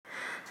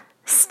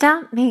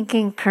Stop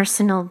making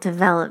personal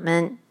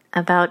development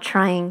about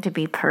trying to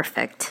be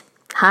perfect.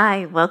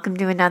 Hi, welcome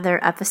to another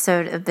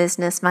episode of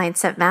Business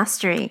Mindset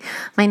Mastery.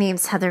 My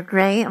name's Heather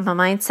Gray. I'm a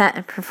mindset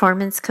and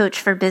performance coach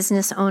for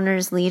business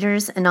owners,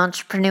 leaders, and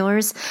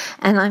entrepreneurs,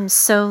 and I'm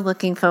so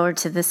looking forward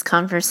to this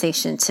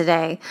conversation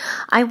today.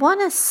 I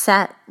want to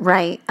set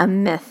right a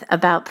myth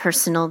about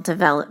personal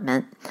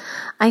development.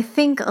 I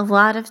think a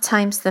lot of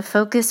times the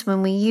focus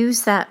when we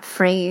use that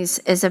phrase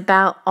is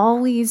about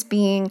always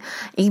being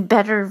a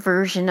better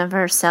version of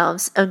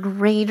ourselves, a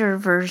greater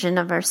version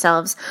of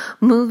ourselves,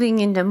 moving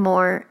into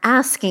more,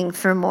 asking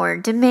for more,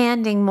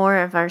 demanding more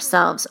of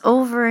ourselves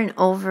over and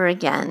over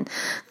again,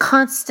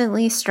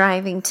 constantly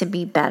striving to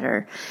be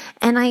better.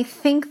 And I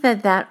think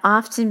that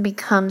often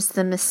becomes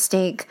the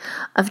mistake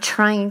of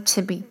trying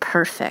to be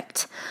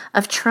perfect,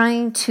 of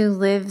trying to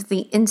live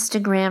the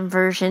Instagram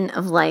version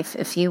of life,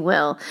 if you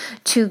will,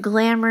 to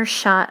glamour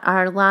shot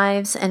our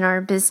lives and our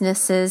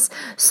businesses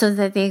so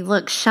that they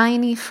look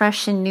shiny,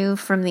 fresh, and new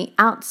from the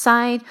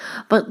outside,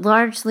 but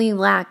largely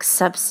lack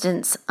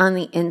substance on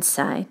the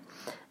inside.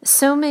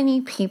 So many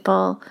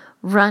people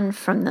run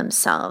from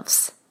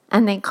themselves,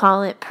 and they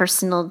call it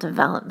personal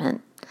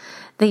development.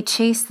 They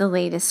chase the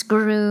latest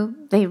guru,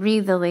 they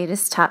read the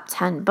latest top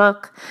 10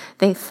 book,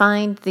 they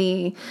find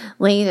the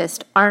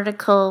latest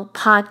article,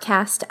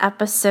 podcast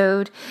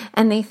episode,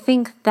 and they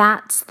think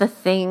that's the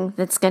thing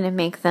that's going to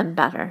make them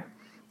better.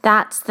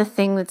 That's the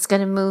thing that's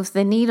going to move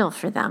the needle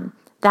for them.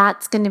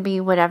 That's going to be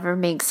whatever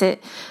makes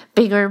it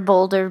bigger,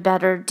 bolder,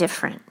 better,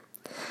 different.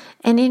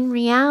 And in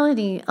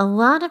reality, a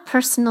lot of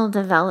personal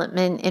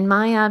development, in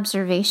my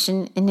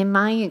observation and in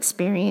my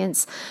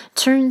experience,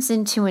 turns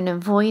into an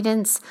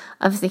avoidance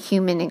of the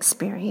human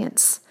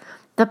experience.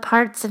 The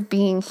parts of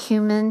being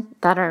human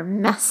that are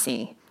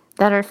messy,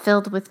 that are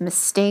filled with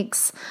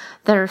mistakes,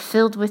 that are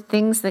filled with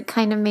things that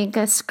kind of make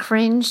us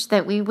cringe,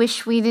 that we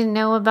wish we didn't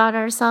know about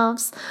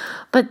ourselves.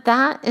 But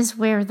that is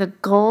where the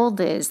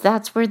gold is.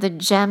 That's where the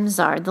gems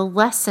are, the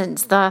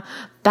lessons, the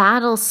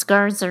battle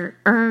scars are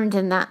earned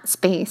in that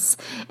space.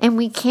 And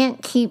we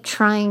can't keep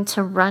trying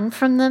to run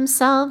from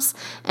themselves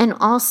and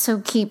also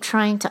keep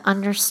trying to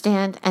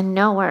understand and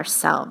know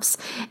ourselves.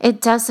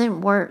 It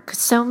doesn't work.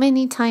 So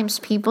many times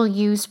people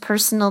use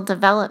personal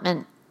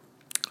development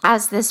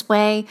as this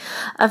way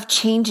of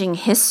changing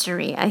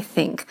history, I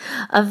think,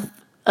 of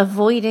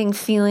avoiding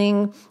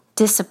feeling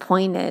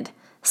disappointed,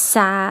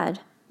 sad,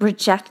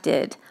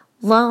 rejected,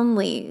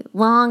 lonely,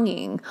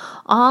 longing,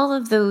 all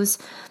of those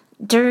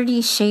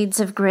dirty shades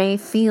of gray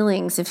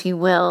feelings, if you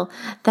will,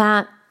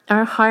 that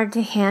are hard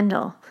to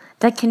handle,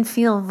 that can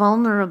feel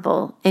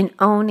vulnerable in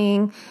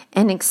owning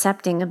and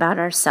accepting about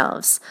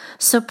ourselves.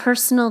 So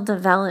personal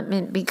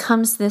development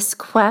becomes this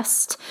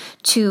quest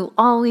to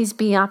always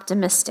be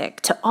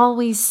optimistic, to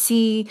always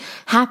see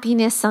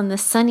happiness on the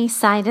sunny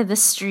side of the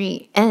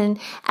street and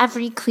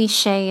every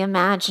cliche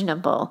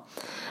imaginable.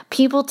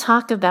 People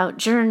talk about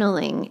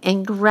journaling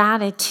and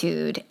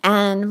gratitude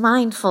and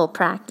mindful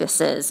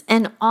practices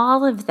and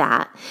all of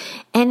that.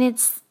 And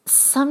it's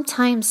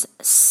sometimes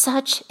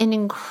such an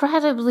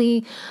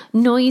incredibly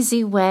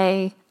noisy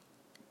way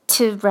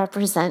to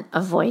represent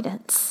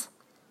avoidance,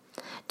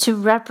 to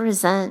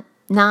represent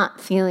not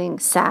feeling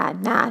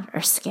sad, mad,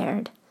 or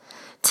scared,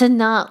 to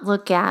not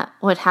look at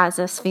what has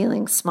us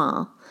feeling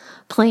small,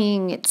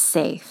 playing it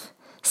safe,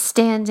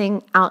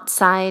 standing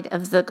outside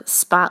of the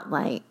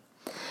spotlight.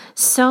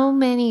 So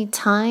many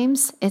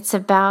times it's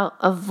about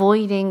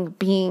avoiding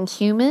being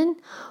human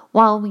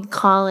while we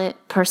call it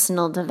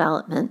personal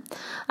development.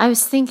 I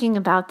was thinking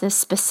about this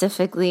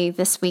specifically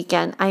this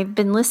weekend. I've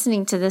been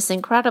listening to this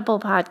incredible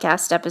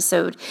podcast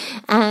episode,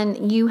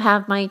 and you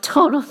have my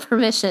total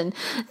permission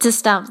to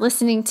stop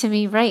listening to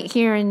me right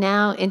here and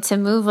now and to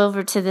move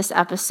over to this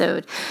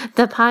episode.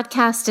 The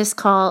podcast is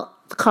called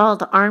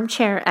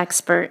Armchair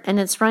Expert, and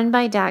it's run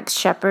by Dax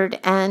Shepard,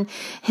 and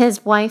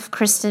his wife,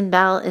 Kristen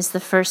Bell, is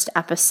the first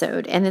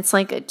episode, and it's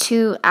like a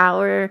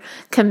 2-hour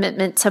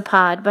commitment to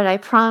pod, but I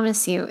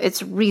promise you,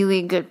 it's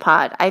really good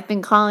pod. I've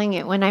been calling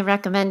it, when I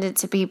recommend it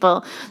to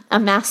people, a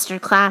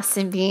masterclass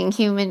in being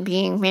human,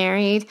 being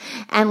married,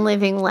 and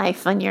living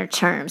life on your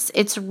terms.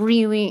 It's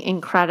really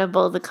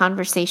incredible, the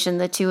conversation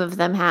the two of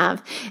them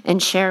have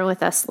and share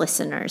with us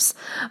listeners.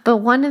 But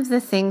one of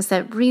the things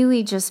that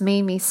really just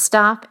made me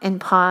stop and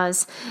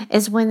pause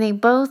is when they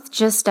both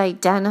just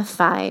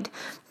identified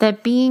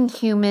that being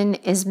human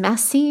is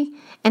messy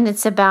and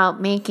it's about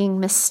making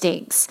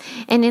mistakes.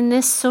 And in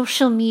this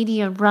social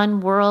media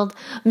run world,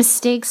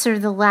 mistakes are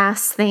the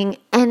last thing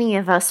any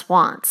of us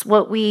wants.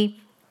 What we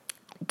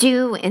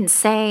do and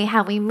say,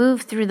 how we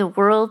move through the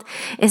world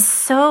is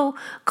so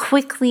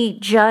quickly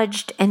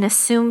judged and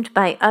assumed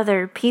by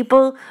other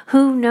people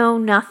who know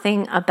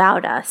nothing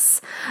about us.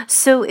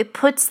 So it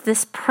puts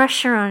this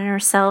pressure on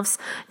ourselves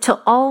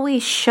to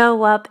always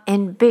show up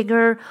in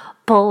bigger,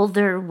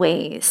 bolder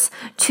ways,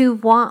 to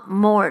want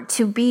more,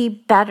 to be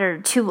better,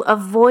 to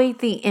avoid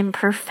the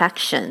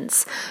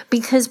imperfections,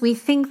 because we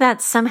think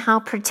that's somehow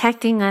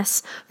protecting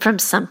us from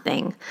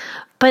something.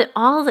 But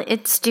all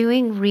it's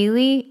doing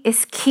really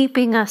is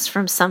keeping us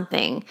from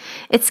something.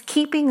 It's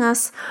keeping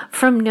us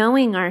from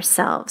knowing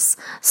ourselves.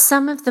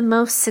 Some of the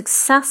most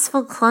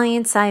successful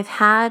clients I've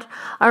had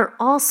are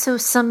also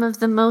some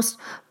of the most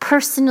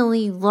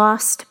personally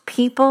lost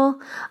people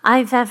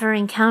I've ever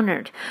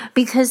encountered,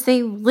 because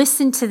they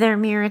listen to their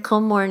miracle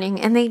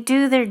morning and they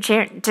do their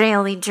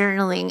daily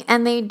journaling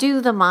and they do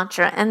the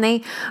mantra and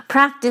they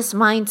practice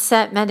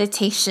mindset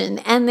meditation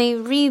and they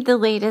read the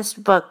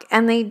latest book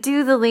and they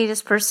do the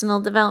latest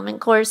personal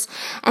development course,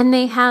 and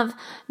they have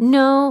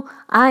no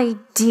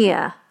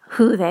idea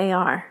who they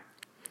are.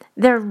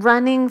 They're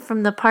running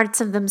from the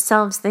parts of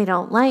themselves they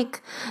don't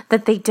like,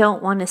 that they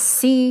don't want to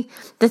see,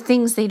 the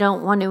things they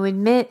don't want to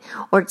admit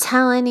or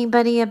tell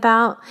anybody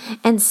about,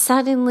 and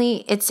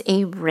suddenly it's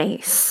a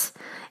race.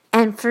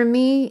 And for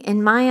me,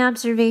 in my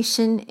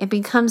observation, it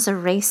becomes a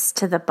race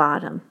to the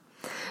bottom.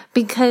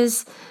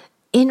 Because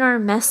in our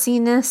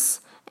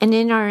messiness and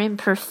in our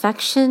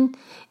imperfection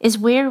is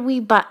where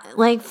we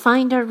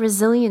find our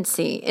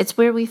resiliency. It's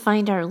where we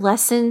find our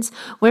lessons,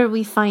 where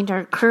we find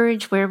our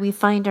courage, where we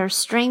find our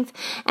strength.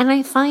 And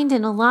I find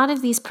in a lot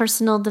of these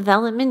personal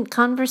development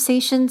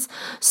conversations,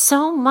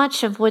 so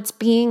much of what's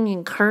being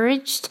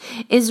encouraged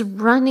is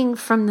running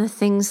from the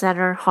things that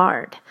are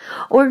hard,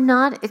 or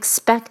not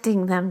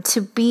expecting them to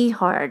be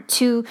hard,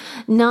 to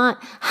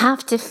not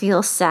have to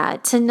feel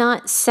sad, to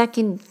not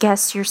second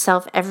guess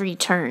yourself every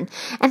turn.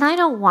 And I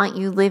don't want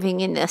you living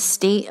in a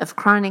state of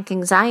chronic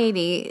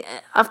anxiety.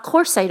 Of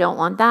course, I don't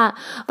want that,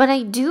 but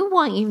I do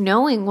want you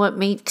knowing what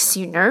makes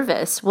you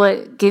nervous,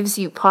 what gives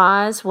you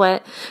pause,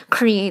 what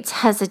creates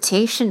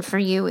hesitation for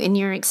you in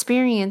your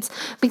experience,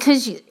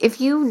 because if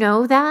you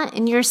know that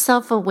and you're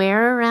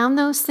self-aware around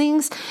those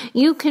things,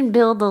 you can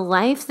build a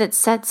life that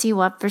sets you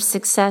up for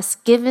success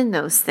given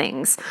those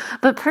things.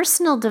 But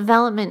personal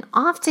development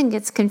often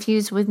gets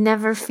confused with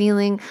never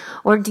feeling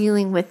or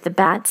dealing with the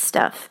bad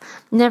stuff,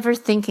 never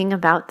thinking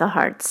about the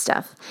hard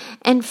stuff.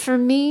 And for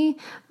me,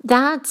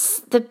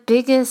 that's the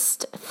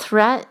biggest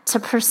threat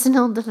to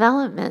personal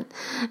development,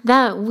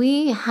 that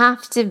we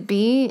have to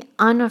be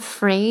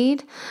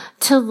unafraid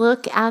to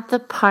look at the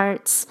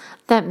parts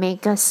that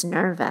make us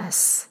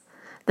nervous,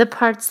 the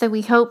parts that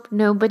we hope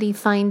nobody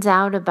finds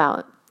out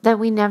about, that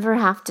we never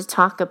have to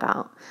talk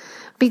about.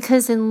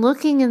 Because in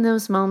looking in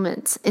those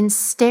moments and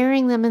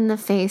staring them in the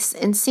face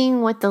and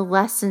seeing what the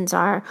lessons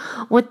are,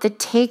 what the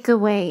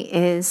takeaway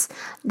is,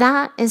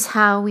 that is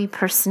how we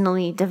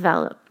personally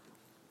develop.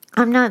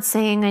 I'm not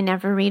saying I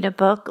never read a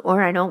book,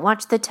 or I don't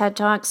watch the TED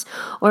Talks,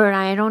 or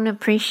I don't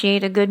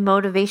appreciate a good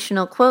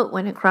motivational quote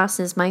when it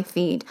crosses my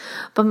feed.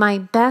 But my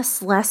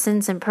best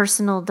lessons in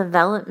personal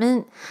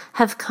development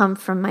have come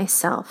from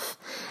myself.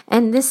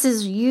 And this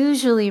is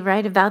usually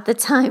right about the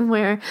time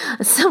where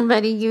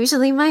somebody,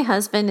 usually my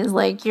husband, is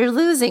like, "You're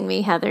losing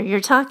me, Heather. You're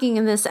talking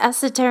in this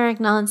esoteric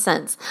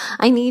nonsense.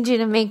 I need you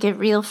to make it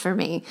real for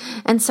me."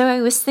 And so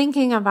I was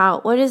thinking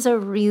about what is a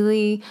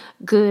really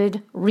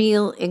good,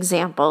 real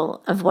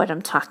example of what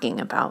I'm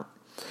talking about.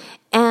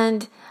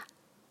 And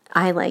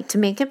I like to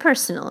make it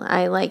personal.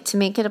 I like to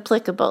make it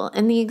applicable.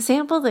 And the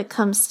example that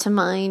comes to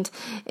mind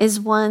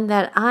is one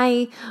that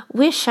I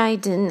wish I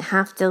didn't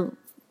have to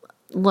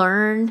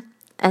learn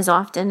as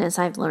often as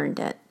I've learned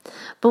it.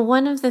 But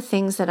one of the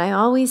things that I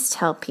always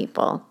tell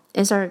people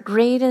is our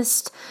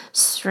greatest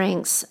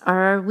strengths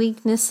are our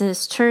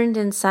weaknesses turned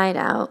inside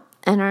out,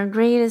 and our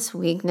greatest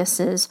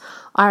weaknesses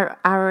are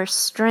our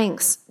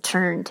strengths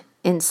turned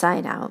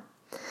inside out.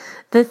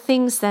 The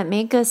things that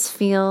make us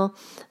feel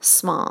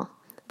small,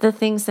 the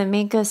things that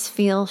make us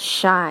feel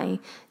shy,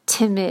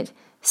 timid,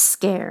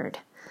 scared,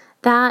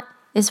 that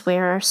is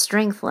where our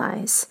strength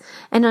lies.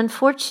 And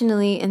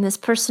unfortunately, in this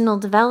personal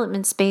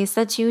development space,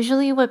 that's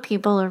usually what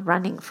people are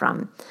running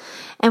from.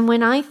 And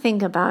when I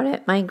think about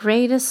it, my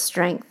greatest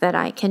strength that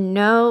I can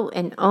know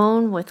and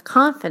own with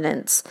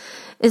confidence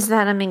is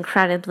that I'm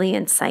incredibly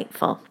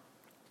insightful.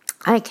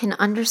 I can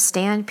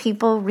understand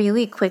people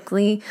really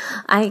quickly.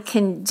 I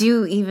can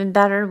do even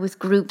better with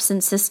groups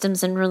and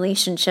systems and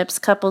relationships.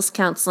 Couples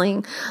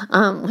counseling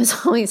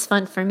was always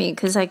fun for me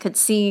because I could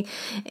see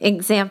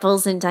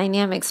examples and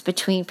dynamics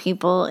between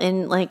people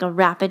in like a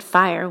rapid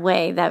fire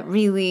way that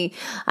really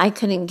I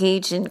could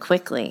engage in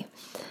quickly.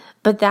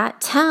 But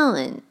that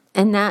talent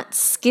and that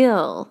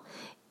skill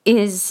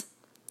is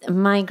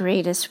my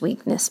greatest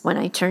weakness when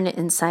I turn it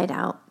inside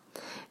out.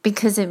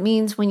 Because it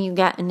means when you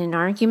get in an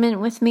argument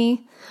with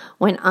me,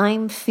 when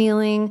I'm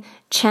feeling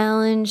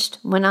challenged,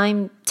 when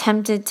I'm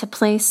tempted to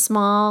play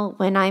small,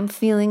 when I'm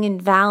feeling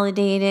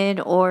invalidated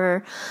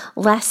or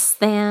less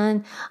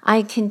than,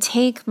 I can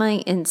take my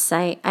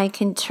insight, I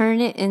can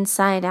turn it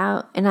inside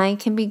out, and I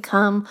can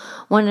become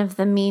one of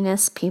the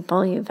meanest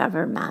people you've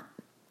ever met.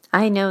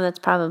 I know that's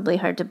probably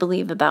hard to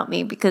believe about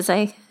me because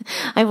I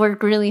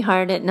work really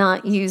hard at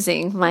not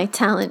using my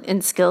talent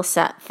and skill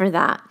set for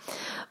that.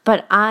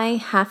 But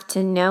I have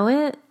to know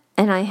it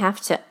and I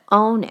have to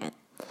own it,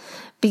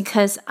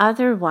 because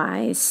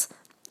otherwise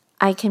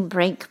I can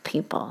break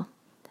people.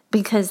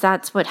 because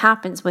that's what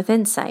happens with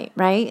insight,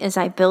 right? As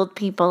I build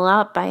people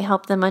up, I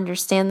help them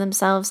understand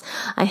themselves.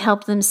 I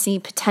help them see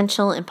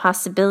potential and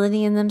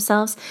possibility in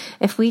themselves.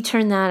 If we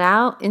turn that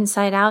out,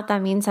 inside out,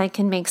 that means I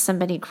can make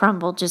somebody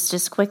crumble just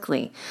as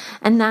quickly.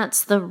 And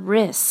that's the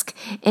risk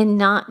in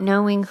not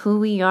knowing who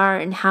we are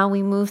and how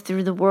we move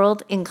through the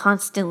world and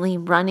constantly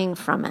running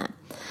from it.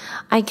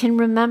 I can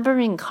remember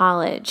in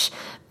college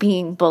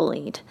being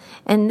bullied.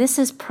 And this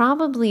is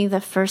probably the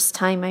first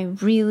time I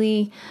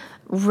really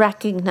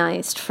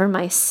recognized for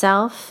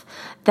myself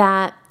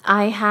that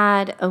I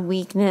had a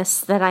weakness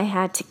that I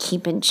had to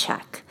keep in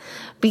check,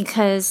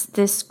 because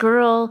this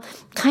girl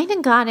kind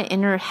of got it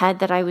in her head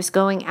that I was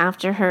going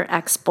after her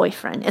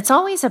ex-boyfriend. It's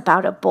always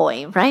about a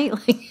boy, right?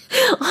 Like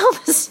all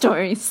the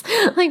stories,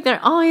 like they're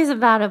always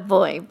about a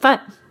boy.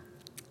 But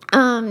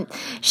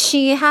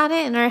she had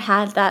it in her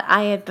head that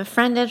I had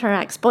befriended her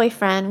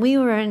ex-boyfriend. We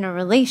were in a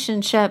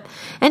relationship,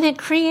 and it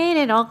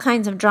created all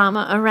kinds of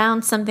drama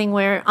around something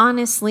where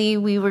honestly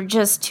we were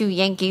just two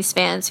Yankees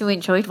fans who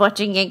enjoyed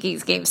watching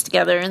Yankees games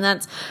together, and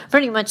that's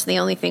pretty much the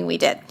only thing we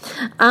did.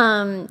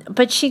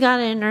 But she got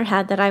it in her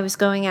head that I was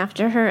going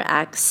after her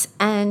ex,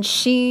 and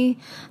she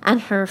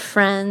and her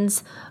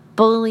friends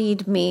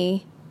bullied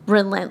me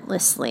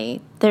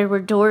relentlessly. There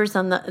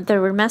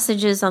were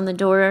messages on the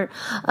door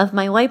of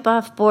my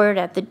wipe-off board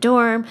at the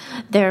dorm.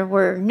 There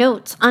were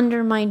notes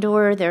under my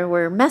door. There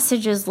were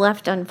messages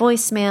left on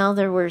voicemail.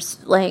 There were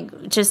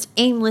just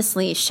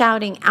aimlessly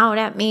shouting out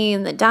at me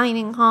in the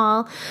dining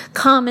hall,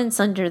 comments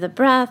under the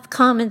breath,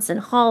 comments in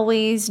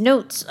hallways,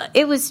 notes.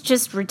 It was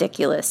just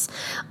ridiculous.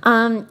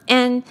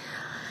 And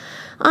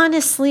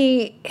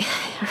honestly,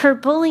 her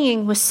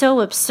bullying was so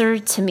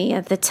absurd to me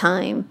at the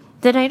time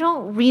that I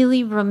don't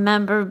really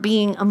remember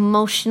being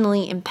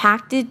emotionally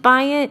impacted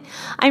by it.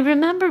 I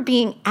remember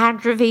being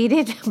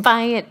aggravated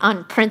by it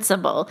on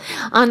principle,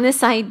 on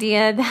this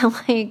idea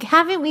that,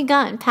 haven't we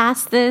gotten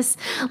past this?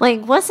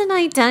 Wasn't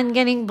I done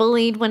getting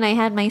bullied when I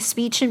had my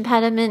speech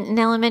impediment in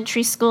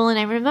elementary school? And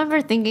I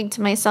remember thinking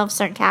to myself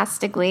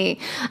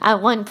sarcastically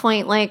at one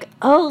point,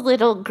 oh,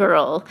 little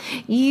girl,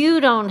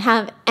 you don't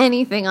have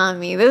anything on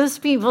me. Those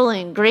people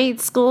in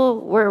grade school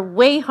were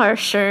way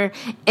harsher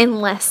in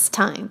less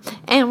time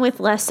and with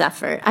less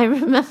effort. I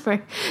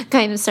remember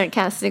kind of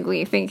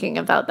sarcastically thinking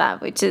about that,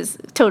 which is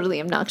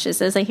totally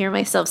obnoxious as I hear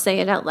myself say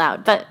it out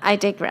loud, but I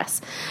digress.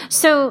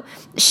 So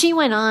she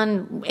went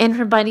on, and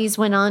her buddies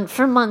went on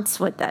for months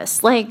with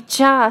this,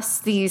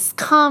 just these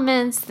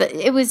comments that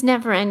it was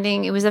never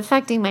ending. It was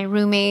affecting my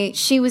roommate.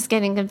 She was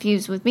getting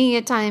confused with me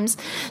at times.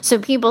 So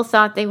people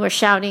thought they were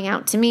shouting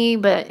out to me,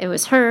 but it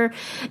was her.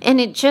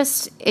 And it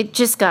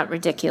just got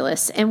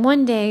ridiculous. And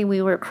one day we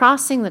were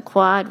crossing the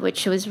quad,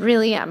 which was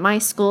really at my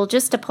school,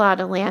 just a plot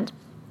of land.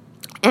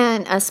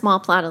 And a small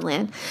plot of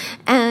land.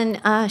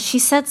 And she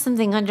said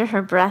something under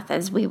her breath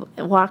as we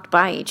walked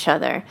by each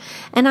other.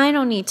 And I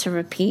don't need to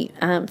repeat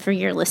for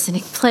your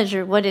listening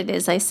pleasure what it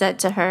is I said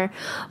to her.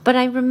 But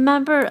I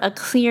remember a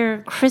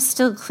clear,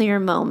 crystal clear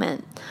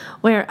moment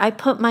where I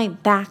put my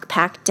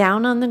backpack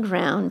down on the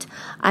ground.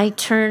 I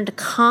turned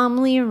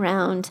calmly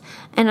around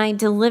and I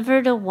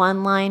delivered a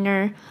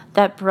one-liner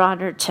that brought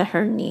her to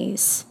her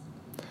knees.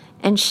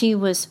 And she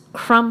was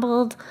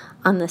crumbled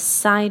on the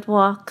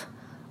sidewalk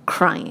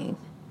crying.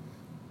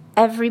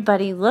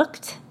 Everybody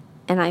looked,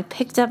 and I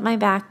picked up my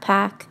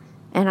backpack,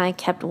 and I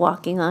kept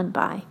walking on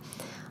by.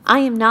 I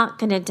am not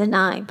going to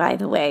deny, by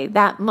the way,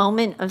 that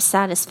moment of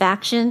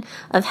satisfaction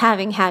of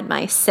having had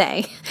my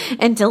say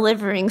and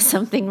delivering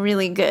something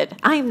really good.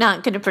 I am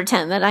not going to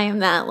pretend that I am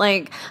that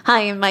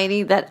high and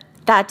mighty that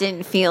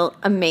didn't feel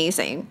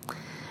amazing.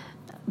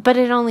 But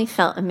it only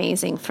felt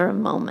amazing for a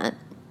moment,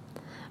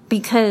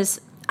 because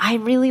I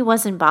really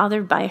wasn't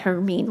bothered by her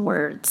mean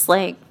words.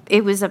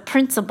 It was a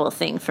principle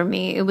thing for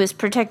me. It was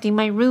protecting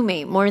my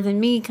roommate more than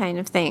me kind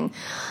of thing.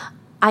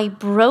 I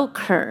broke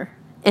her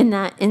in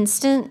that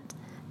instant,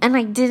 and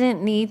I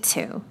didn't need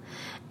to.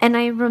 And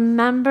I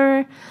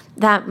remember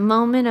that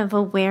moment of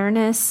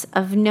awareness,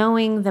 of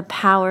knowing the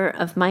power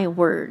of my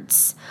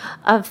words,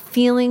 of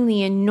feeling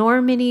the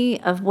enormity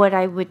of what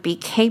I would be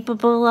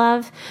capable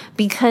of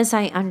because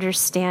I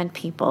understand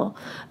people.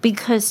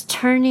 Because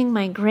turning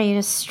my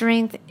greatest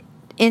strength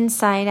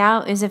inside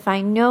out is if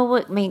I know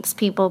what makes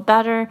people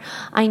better,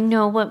 I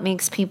know what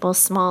makes people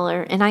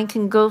smaller, and I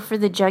can go for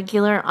the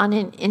jugular on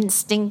an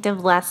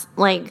instinctive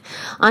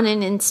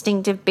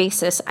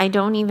basis. I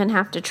don't even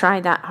have to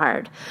try that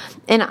hard.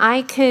 And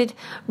I could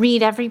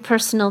read every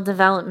personal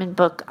development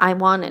book I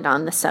wanted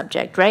on the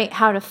subject, right?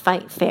 How to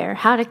fight fair,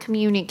 how to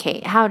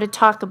communicate, how to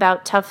talk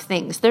about tough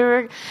things. There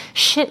are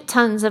shit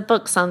tons of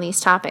books on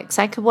these topics.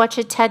 I could watch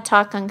a TED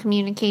Talk on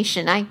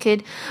communication. I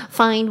could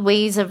find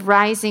ways of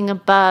rising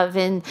above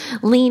and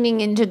leaning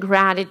into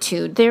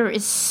gratitude. There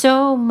is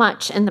so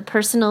much in the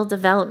personal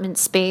development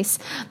space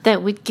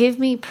that would give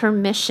me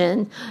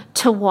permission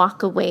to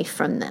walk away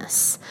from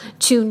this,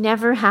 to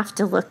never have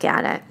to look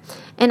at it.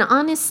 And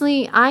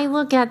honestly, I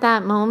look at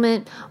that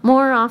moment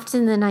more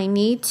often than I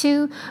need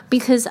to,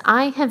 because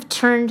I have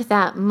turned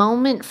that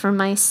moment for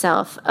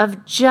myself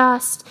of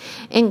just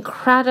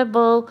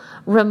incredible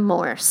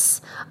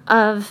remorse,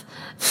 of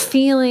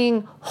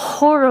feeling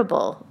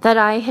horrible that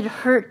I had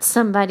hurt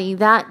somebody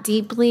that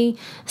deeply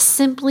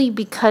simply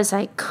because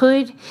I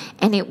could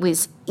and it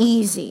was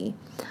easy.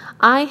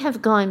 I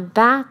have gone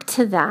back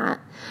to that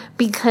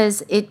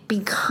because it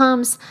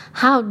becomes,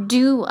 how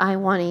do I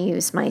want to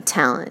use my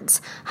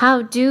talents?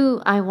 How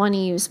do I want to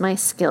use my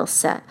skill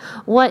set?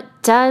 What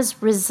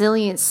does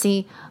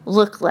resiliency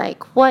look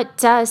like? What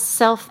does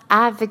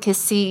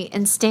self-advocacy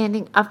and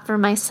standing up for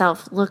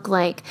myself look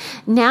like?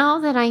 Now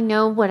that I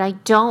know what I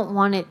don't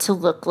want it to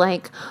look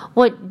like,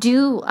 what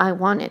do I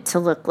want it to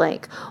look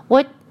like?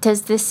 What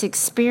does this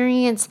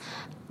experience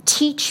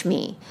teach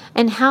me,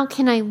 and how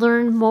can I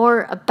learn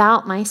more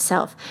about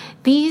myself?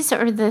 These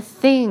are the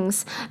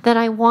things that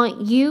I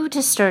want you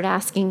to start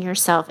asking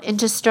yourself and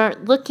to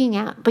start looking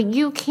at, but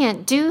you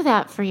can't do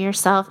that for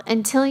yourself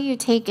until you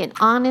take an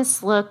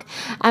honest look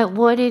at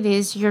what it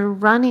is you're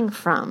running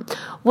from,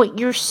 what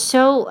you're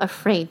so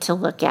afraid to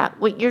look at,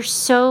 what you're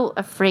so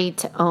afraid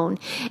to own.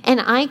 And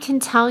I can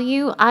tell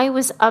you, I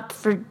was up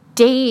for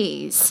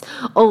days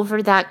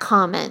over that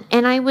comment.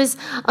 And I was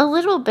a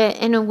little bit,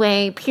 in a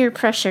way, peer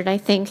pressured, I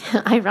think,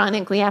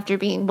 ironically, after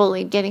being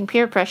bullied, getting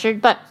peer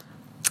pressured. But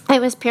I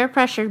was peer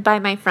pressured by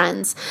my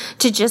friends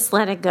to just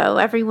let it go.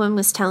 Everyone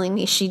was telling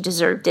me she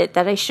deserved it,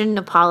 that I shouldn't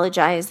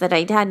apologize, that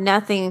I had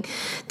nothing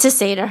to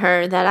say to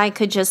her, that I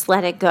could just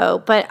let it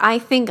go. But I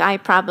think I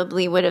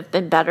probably would have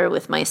been better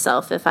with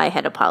myself if I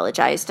had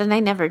apologized. And I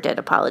never did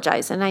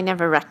apologize. And I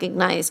never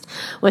recognized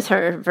with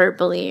her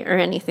verbally or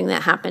anything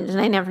that happened.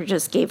 And I never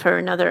just gave her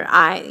another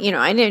eye.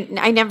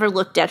 I never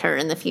looked at her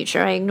in the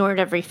future. I ignored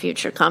every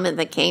future comment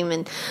that came.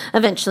 And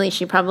eventually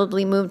she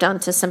probably moved on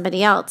to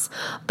somebody else.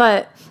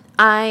 But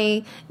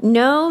I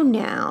know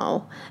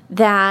now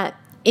that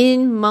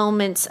in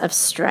moments of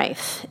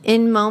strife,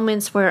 in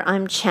moments where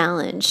I'm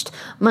challenged,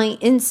 my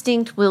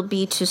instinct will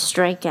be to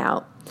strike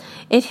out.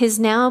 It has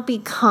now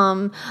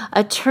become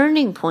a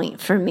turning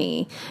point for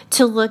me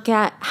to look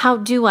at, how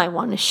do I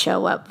want to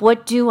show up?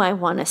 What do I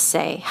want to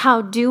say?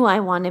 How do I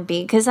want to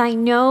be? Because I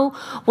know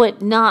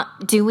what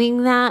not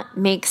doing that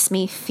makes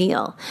me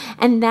feel.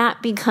 And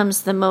that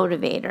becomes the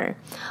motivator.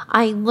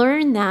 I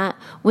learned that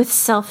with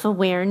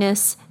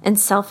self-awareness and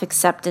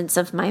self-acceptance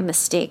of my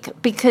mistake,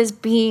 because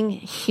being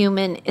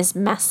human is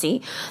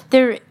messy.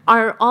 There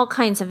are all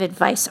kinds of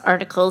advice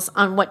articles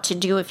on what to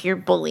do if you're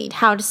bullied,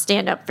 how to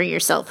stand up for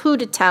yourself, who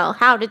to tell,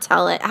 how to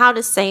tell it, how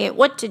to say it,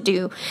 what to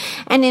do.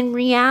 And in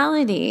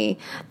reality,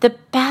 the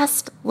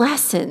best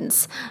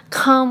lessons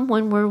come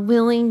when we're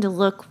willing to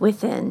look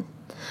within.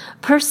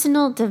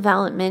 Personal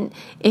development,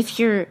 if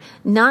you're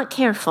not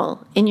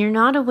careful and you're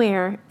not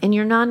aware and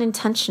you're not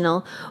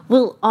intentional,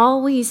 will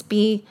always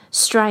be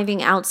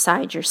striving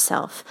outside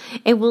yourself.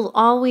 It will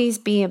always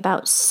be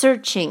about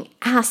searching,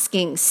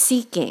 asking,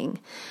 seeking.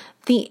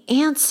 The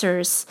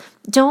answers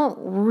don't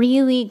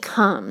really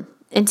come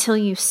until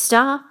you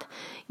stop,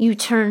 you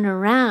turn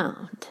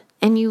around,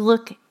 and you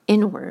look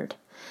inward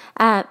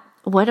at,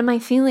 what am I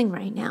feeling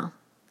right now?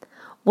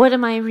 What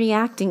am I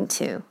reacting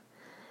to?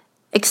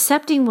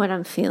 Accepting what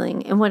I'm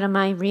feeling and what am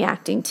I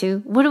reacting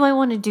to? What do I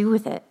want to do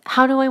with it?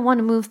 How do I want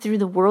to move through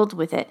the world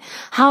with it?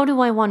 How do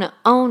I want to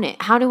own it?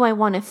 How do I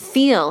want to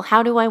feel?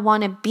 How do I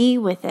want to be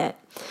with it?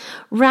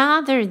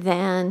 Rather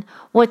than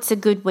what's a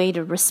good way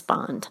to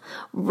respond,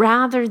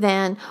 rather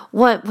than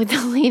what would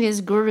the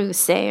latest guru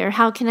say, or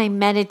how can I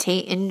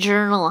meditate and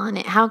journal on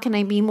it? How can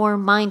I be more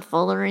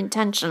mindful or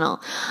intentional?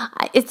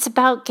 It's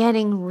about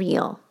getting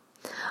real.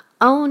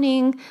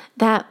 Owning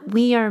that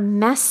we are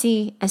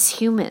messy as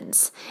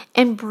humans,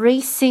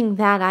 embracing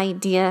that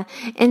idea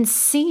and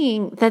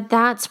seeing that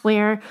that's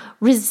where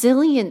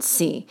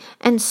resiliency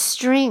and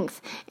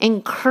strength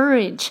and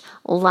courage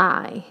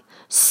lie.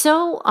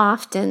 So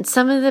often,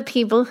 some of the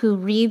people who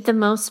read the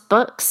most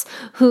books,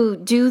 who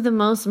do the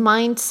most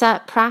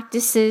mindset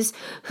practices,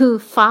 who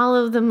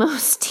follow the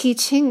most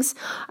teachings,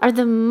 are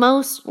the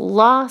most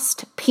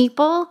lost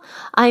people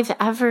I've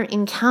ever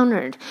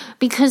encountered,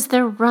 because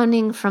they're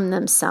running from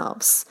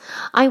themselves.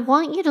 I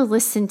want you to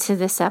listen to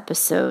this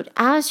episode.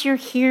 As you're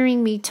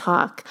hearing me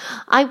talk,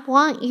 I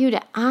want you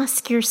to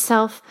ask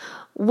yourself,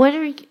 what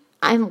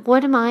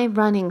am I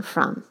running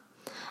from?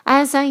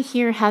 As I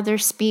hear Heather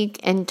speak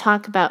and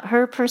talk about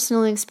her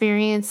personal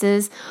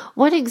experiences,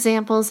 what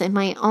examples in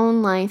my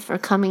own life are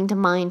coming to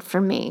mind for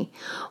me?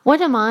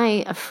 What am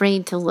I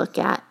afraid to look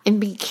at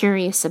and be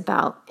curious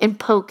about and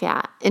poke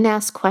at and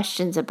ask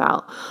questions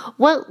about?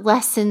 What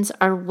lessons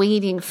are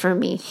waiting for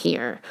me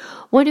here?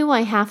 What do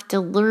I have to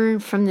learn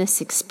from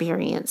this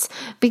experience?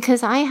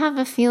 Because I have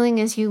a feeling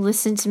as you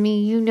listen to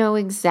me, you know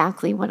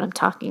exactly what I'm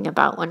talking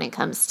about when it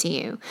comes to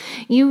you.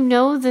 You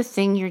know the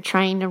thing you're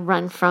trying to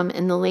run from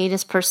in the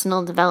latest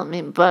personal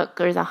development book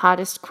or the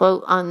hottest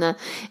quote on the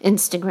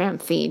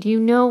Instagram feed. You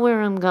know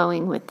where I'm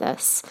going with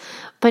this.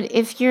 But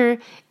if you're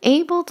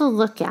able to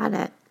look at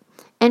it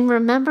And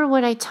remember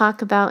what I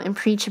talk about and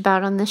preach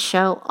about on the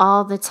show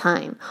all the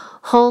time,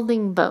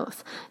 holding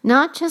both,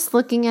 not just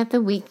looking at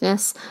the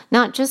weakness,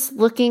 not just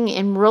looking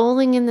and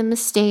rolling in the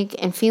mistake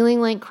and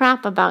feeling like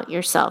crap about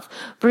yourself,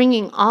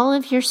 bringing all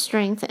of your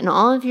strength and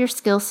all of your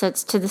skill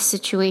sets to the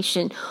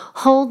situation,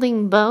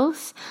 holding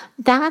both.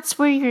 That's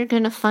where you're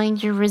going to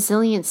find your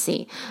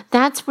resiliency.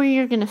 That's where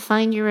you're going to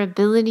find your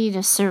ability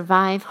to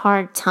survive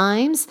hard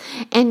times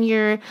and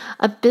your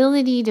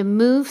ability to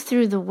move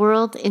through the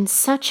world in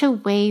such a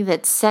way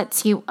that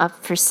sets you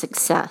up for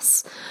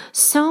success.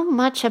 So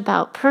much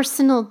about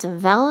personal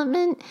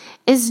development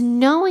is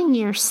knowing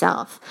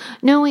yourself,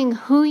 knowing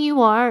who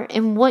you are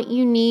and what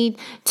you need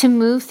to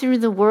move through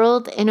the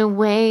world in a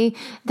way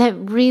that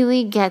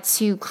really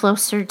gets you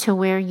closer to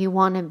where you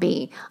want to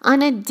be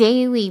on a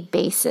daily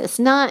basis,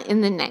 not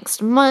in the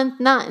next month,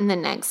 not in the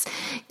next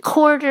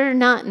quarter,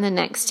 not in the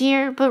next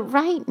year, but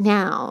right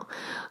now.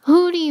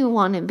 Who do you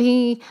want to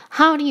be?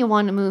 How do you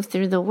want to move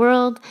through the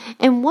world?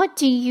 And what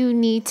do you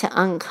need to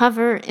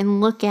uncover and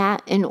look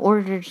at in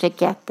order to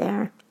get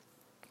there?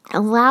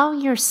 Allow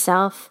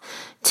yourself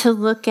to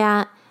look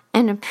at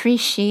and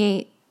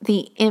appreciate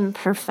the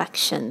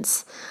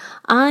imperfections.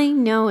 I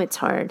know it's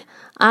hard.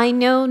 I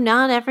know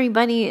not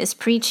everybody is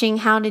preaching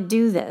how to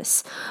do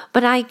this,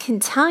 but I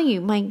can tell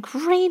you my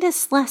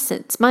greatest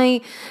lessons,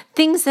 my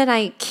things that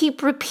I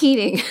keep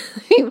repeating.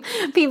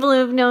 People who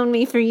have known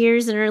me for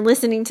years and are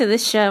listening to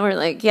this show are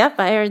like, yep,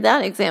 I heard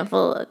that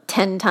example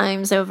 10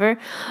 times over.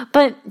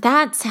 But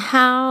that's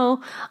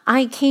how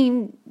I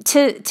came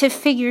to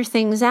figure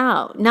things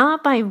out,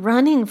 not by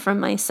running from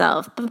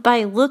myself, but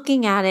by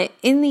looking at it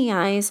in the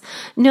eyes,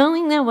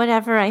 knowing that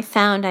whatever I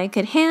found I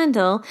could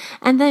handle.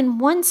 And then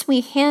once we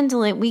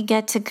handle it, we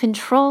get to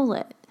control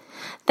it.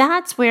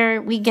 That's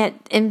where we get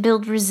and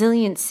build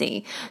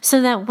resiliency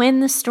so that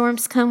when the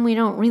storms come, we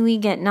don't really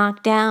get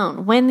knocked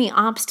down. When the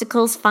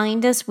obstacles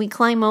find us, we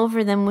climb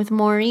over them with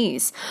more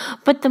ease.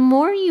 But the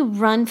more you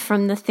run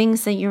from the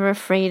things that you're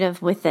afraid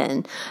of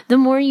within, the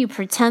more you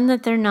pretend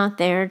that they're not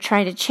there,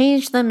 try to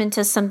change them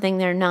into something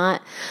they're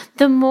not,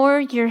 the more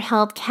you're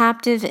held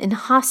captive and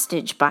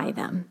hostage by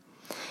them.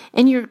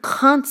 And you're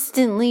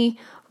constantly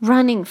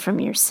running from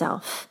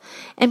yourself.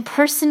 And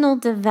personal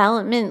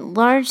development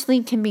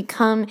largely can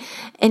become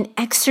an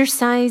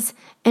exercise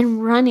in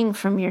running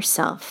from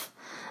yourself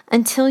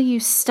until you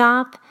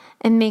stop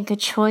and make a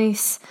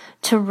choice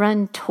to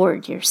run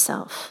toward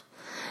yourself.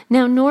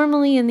 Now,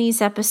 normally in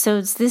these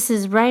episodes, this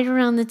is right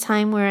around the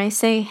time where I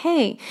say,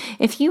 hey,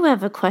 if you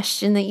have a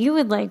question that you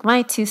would like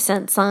my 2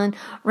 cents on,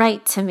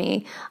 write to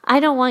me.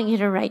 I don't want you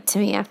to write to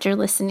me after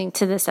listening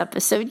to this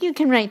episode. You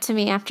can write to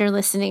me after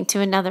listening to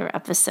another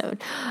episode.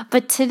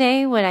 But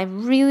today, what I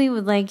really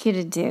would like you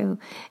to do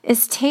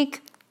is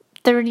take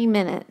 30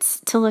 minutes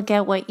to look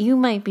at what you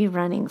might be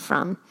running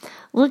from.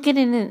 Look at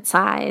it in its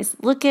eyes.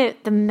 Look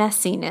at the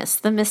messiness,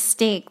 the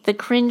mistake, the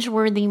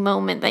cringeworthy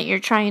moment that you're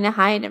trying to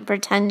hide and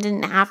pretend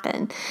didn't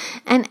happen.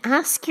 And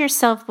ask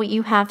yourself what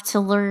you have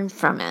to learn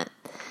from it.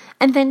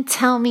 And then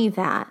tell me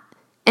that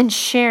and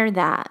share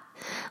that.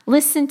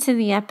 Listen to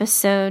the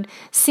episode.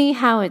 See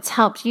how it's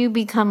helped you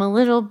become a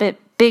little bit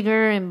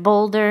bigger and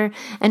bolder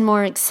and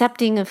more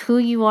accepting of who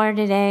you are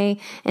today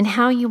and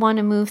how you want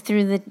to move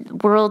through the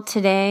world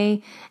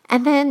today.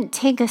 And then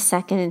take a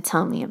second and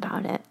tell me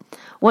about it.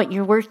 What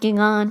you're working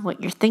on,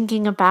 what you're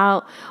thinking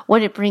about,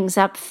 what it brings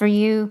up for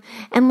you,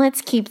 and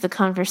let's keep the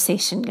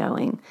conversation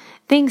going.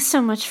 Thanks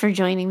so much for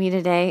joining me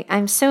today.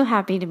 I'm so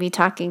happy to be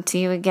talking to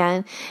you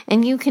again,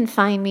 and you can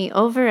find me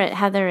over at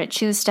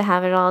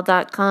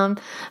heather@choosetohaveitall.com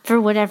for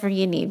whatever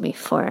you need me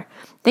for.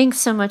 Thanks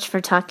so much for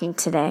talking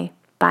today.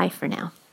 Bye for now.